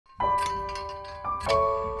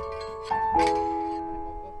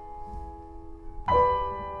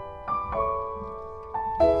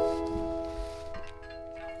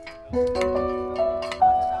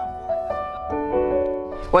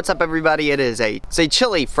What's up, everybody? It's a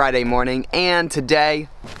chilly Friday morning, and today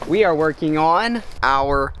we are working on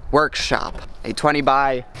our workshop. A 20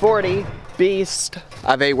 by 40 beast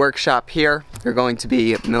of a workshop here. We're going to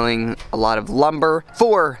be milling a lot of lumber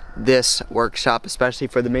for this workshop, especially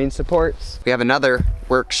for the main supports. We have another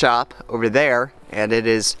workshop over there, and it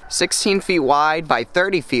is 16 feet wide by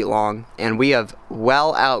 30 feet long, and we have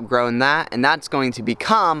well outgrown that, and that's going to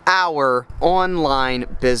become our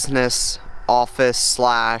online business office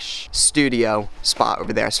slash studio spot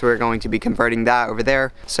over there. So we're going to be converting that over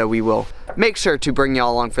there, so we will make sure to bring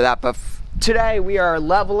y'all along for that. But today we are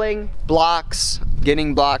leveling blocks,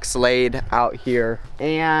 getting blocks laid out here,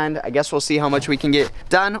 and I guess we'll see how much we can get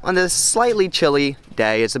done on this slightly chilly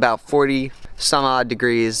day. It's about 40 some odd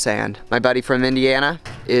degrees, and my buddy from Indiana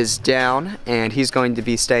is down, and he's going to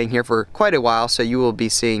be staying here for quite a while, so you will be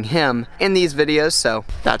seeing him in these videos, so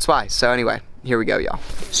that's why. So anyway, here we go, y'all.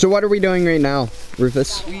 So what are we doing right now,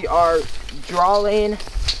 Rufus? We are drawing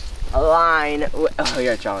a line. Oh,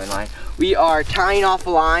 yeah, drawing a line. We are tying off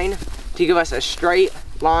a line to give us a straight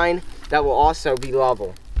line that will also be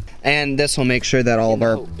level. And this will make sure that all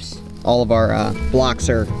of our blocks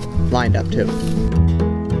are lined up too.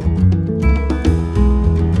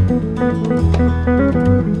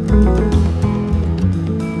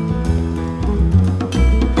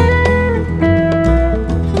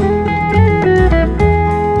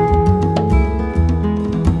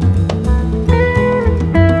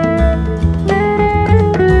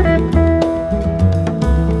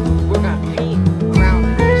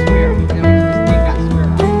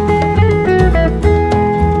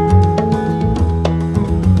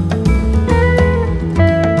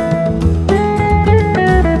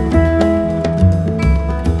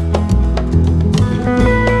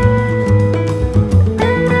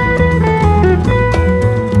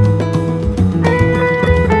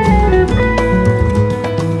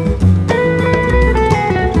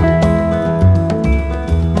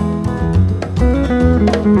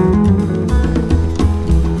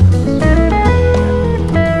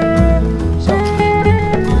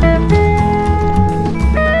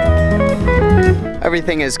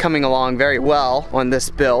 Everything is coming along very well on this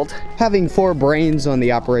build. Having 4 brains on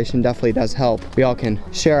the operation definitely does help. We all can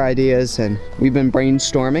share ideas, and we've been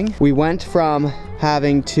brainstorming. We went from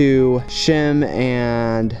having to shim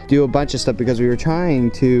and do a bunch of stuff because we were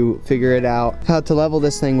trying to figure it out how to level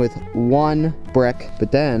this thing with 1 brick,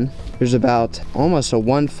 but then there's about almost a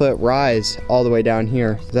 1 foot rise all the way down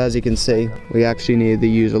here. So as you can see, we actually needed to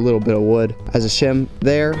use a little bit of wood as a shim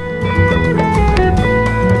there.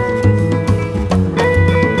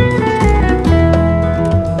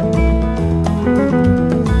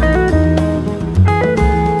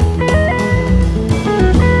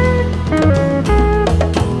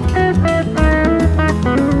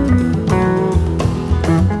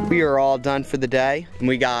 Done for the day, and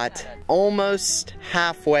we got almost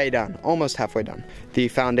halfway done. The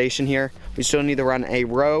foundation here, we still need to run a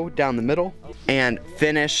row down the middle and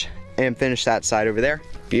finish that side over there.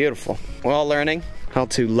 Beautiful. We're all learning how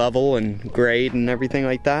to level and grade and everything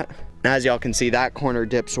like that. As y'all can see, that corner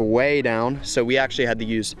dips way down, so we actually had to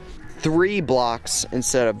use 3 blocks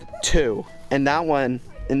instead of 2, and that one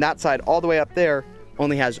in that side all the way up there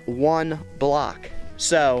only has 1 block.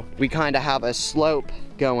 So we kind of have a slope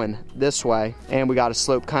going this way, and we got a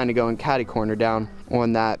slope kind of going catty corner down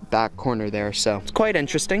on that back corner there. So it's quite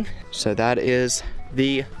interesting. So that is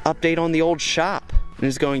the update on the old shop. It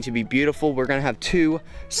is going to be beautiful. We're gonna have 2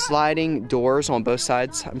 sliding doors on both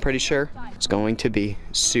sides, I'm pretty sure. It's going to be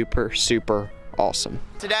super, super awesome.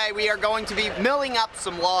 Today we are going to be milling up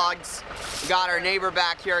some logs. We got our neighbor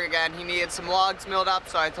back here again. He needed some logs milled up,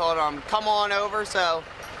 so I told him, come on over. So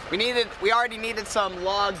we already needed some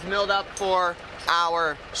logs milled up for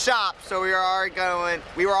our shop, so we were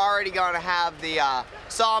already going to have the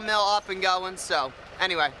sawmill up and going. So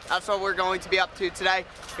anyway, that's what we're going to be up to today.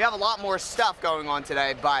 We have a lot more stuff going on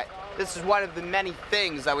today, but this is one of the many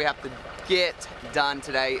things that we have to get done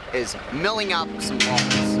today, is milling up some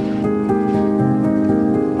logs.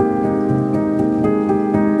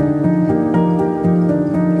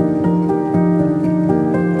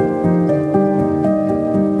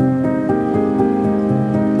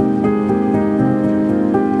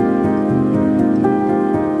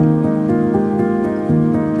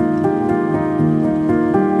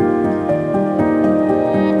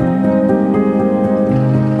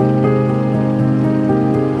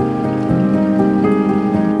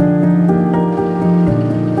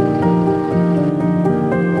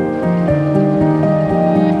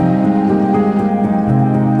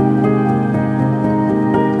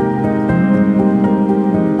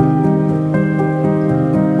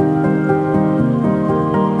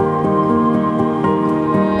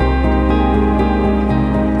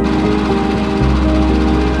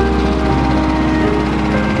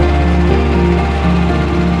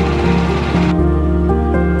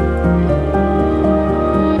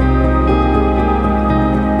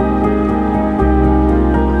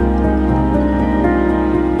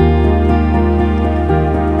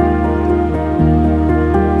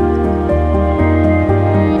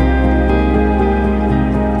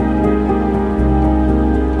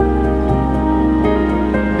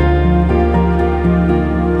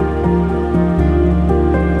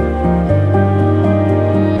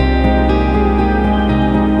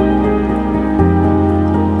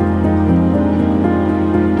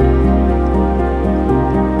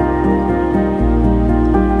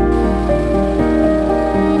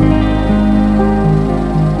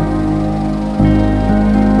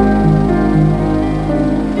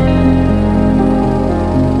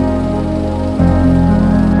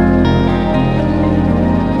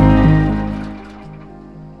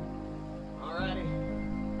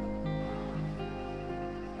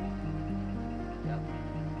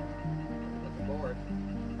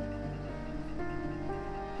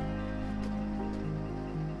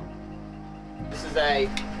 is a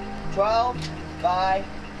 12 by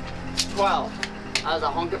 12. That was a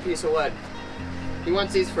hunk of piece of wood. He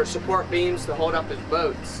wants these for support beams to hold up his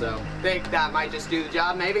boat, so I think that might just do the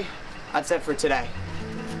job, maybe. That's it for today.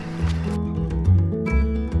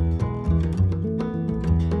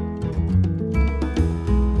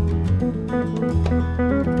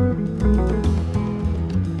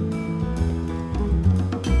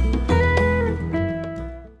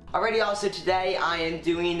 Alrighty, y'all, so today I am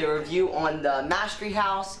doing a review on the Mastery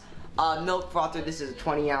House milk frother. This is a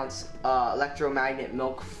 20-ounce electromagnet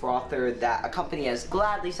milk frother that a company has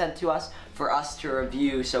gladly sent to us for us to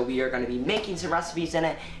review. So we are going to be making some recipes in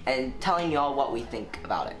it and telling y'all what we think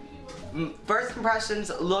about it. First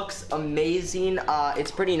impressions, looks amazing.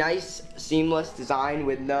 It's pretty nice, seamless design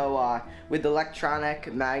with no with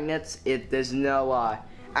electronic magnets. There's no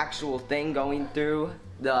actual thing going through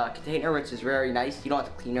the container, which is very nice. You don't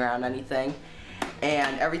have to clean around anything.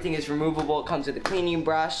 And everything is removable. It comes with a cleaning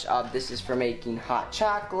brush. This is for making hot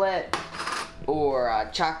chocolate or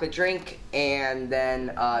a chocolate drink. And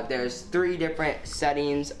then there's 3 different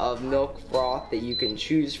settings of milk froth that you can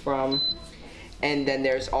choose from. And then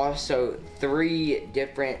there's also 3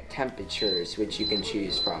 different temperatures which you can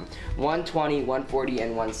choose from. 120, 140,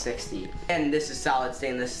 and 160. And this is solid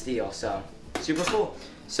stainless steel, so super cool.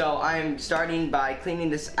 So I'm starting by cleaning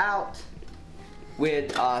this out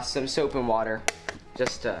with some soap and water,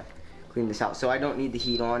 just to clean this out. So I don't need the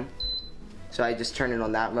heat on. So I just turn it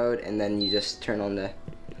on that mode, and then you just turn on the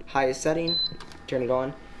highest setting, turn it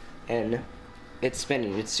on, and it's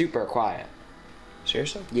spinning. It's super quiet.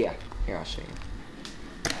 Seriously? Yeah. Here, I'll show you.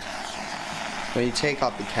 When you take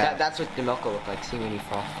off the cap. That's what the milk will look like. See when you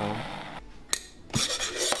froth foam.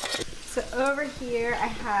 So over here I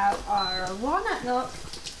have our walnut milk,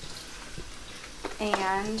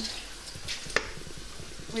 and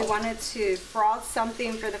we wanted to froth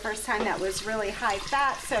something for the first time that was really high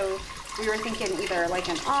fat, so we were thinking either like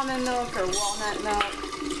an almond milk or walnut milk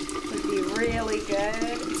would be really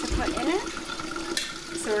good to put in it.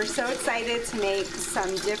 So we're so excited to make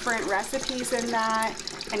some different recipes in that.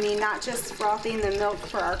 I mean, not just frothing the milk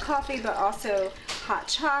for our coffee, but also hot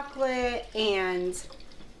chocolate and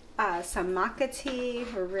some maca tea.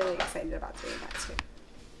 We're really excited about doing that too.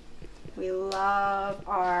 We love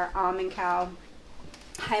our almond cow.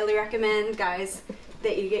 Highly recommend, guys,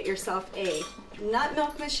 that you get yourself a nut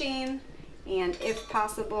milk machine, and if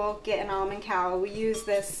possible, get an almond cow. We use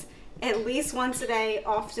this at least once a day,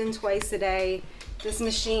 often twice a day. This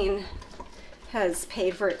machine has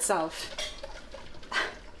paid for itself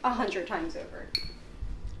 100 times over.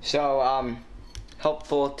 So,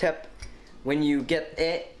 helpful tip, when you get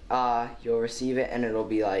it, you'll receive it and it'll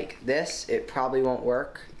be like this. It probably won't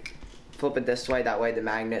work. Flip it this way, that way the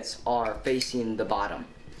magnets are facing the bottom.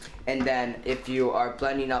 And then if you are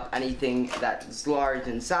blending up anything that's large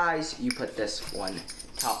in size, you put this one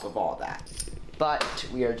top of all that. But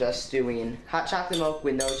we are just doing hot chocolate milk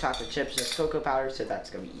with no chocolate chips, just cocoa powder, so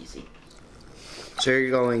that's gonna be easy. So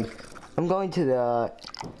you're going? I'm going to the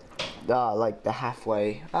like the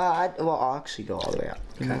halfway. Well, I'll actually go all the way up.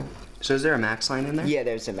 Okay. So is there a max line in there? Yeah,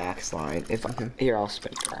 there's a max line. Here, I'll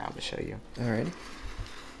spin it around to show you. Alrighty.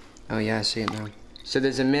 Oh yeah, I see it now. So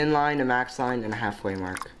there's a min line, a max line, and a halfway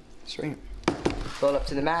mark. Sweet. Fill it up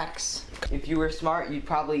to the max. If you were smart, you'd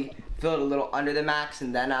probably fill it a little under the max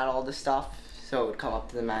and then add all the stuff, so it would come up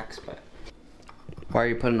to the max. But why are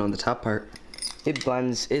you putting on the top part? it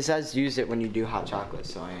blends. It says use it when you do hot chocolate,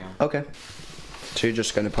 so I am. Okay. So you're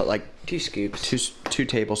just gonna put like 2 scoops. Two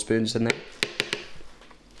tablespoons in there.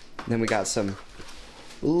 Then we got some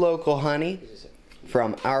local honey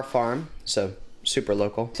from our farm, so super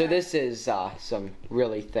local. So this is some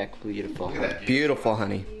really thick, beautiful. Beautiful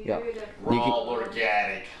honey. Yep. Raw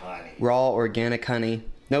organic honey. Raw organic honey.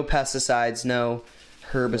 No pesticides, no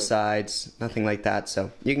herbicides, nothing like that.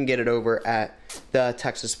 So you can get it over at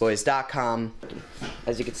TheTexasBoys.com.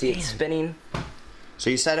 As you can see, it's spinning. So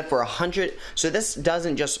you set it for 100. So this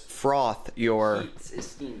doesn't just froth your. It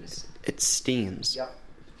steams. It steams. Yep.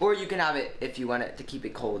 Or you can have it if you want it to keep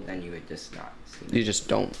it cold. Then you would just not steam it. You just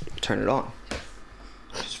don't turn it on.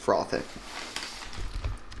 Just froth it.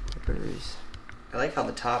 I like how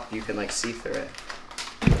the top you can like see through it.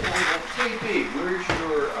 JP, where's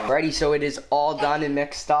your... Alrighty, so it is all done and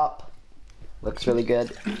mixed up. Looks really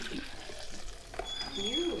good.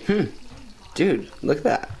 Dude, look at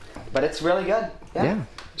that. But it's really good. Yeah.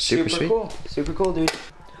 Super sweet. Cool. Super cool, dude.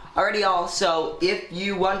 Alrighty, y'all. So if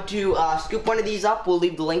you want to scoop one of these up, we'll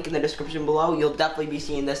leave the link in the description below. You'll definitely be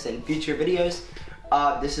seeing this in future videos.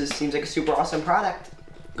 This seems like a super awesome product.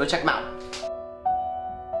 Go check them out.